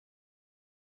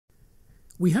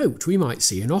We hoped we might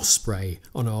see an osprey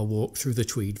on our walk through the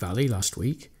Tweed Valley last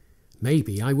week.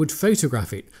 Maybe I would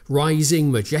photograph it,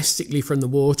 rising majestically from the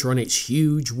water on its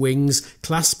huge wings,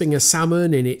 clasping a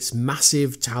salmon in its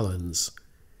massive talons.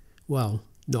 Well,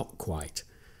 not quite.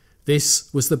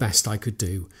 This was the best I could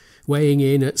do, weighing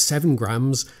in at 7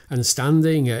 grams and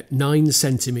standing at 9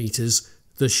 centimetres,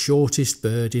 the shortest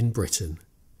bird in Britain.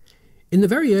 In the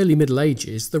very early Middle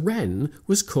Ages, the wren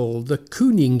was called the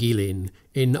Königin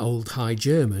in Old High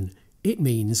German. It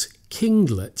means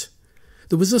kinglet.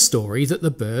 There was a story that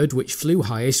the bird which flew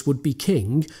highest would be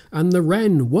king, and the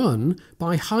wren won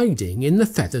by hiding in the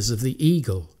feathers of the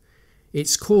eagle.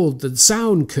 It's called the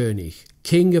Zaunkönig,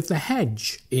 king of the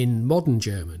hedge, in modern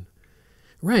German.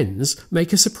 Wrens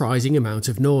make a surprising amount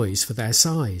of noise for their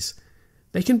size.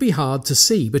 They can be hard to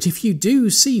see, but if you do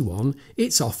see one,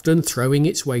 it's often throwing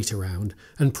its weight around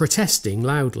and protesting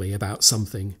loudly about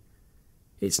something.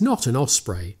 It's not an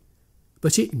osprey,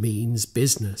 but it means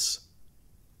business.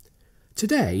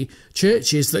 Today,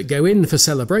 churches that go in for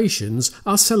celebrations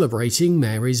are celebrating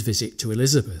Mary's visit to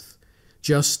Elizabeth.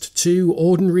 Just 2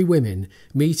 ordinary women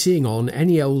meeting on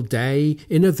any old day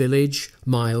in a village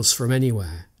miles from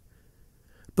anywhere.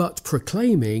 But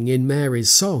proclaiming in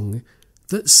Mary's song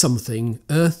that something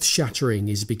earth-shattering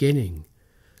is beginning.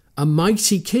 A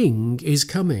mighty king is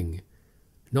coming,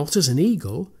 not as an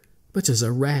eagle, but as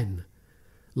a wren.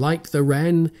 Like the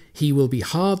wren, he will be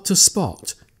hard to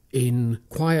spot in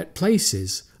quiet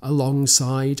places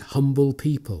alongside humble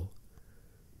people.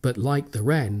 But like the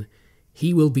wren,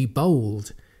 he will be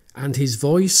bold, and his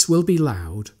voice will be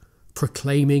loud,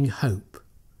 proclaiming hope.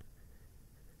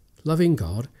 Loving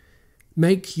God,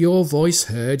 make your voice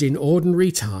heard in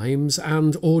ordinary times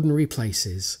and ordinary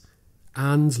places,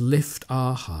 and lift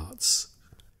our hearts.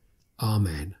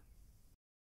 Amen.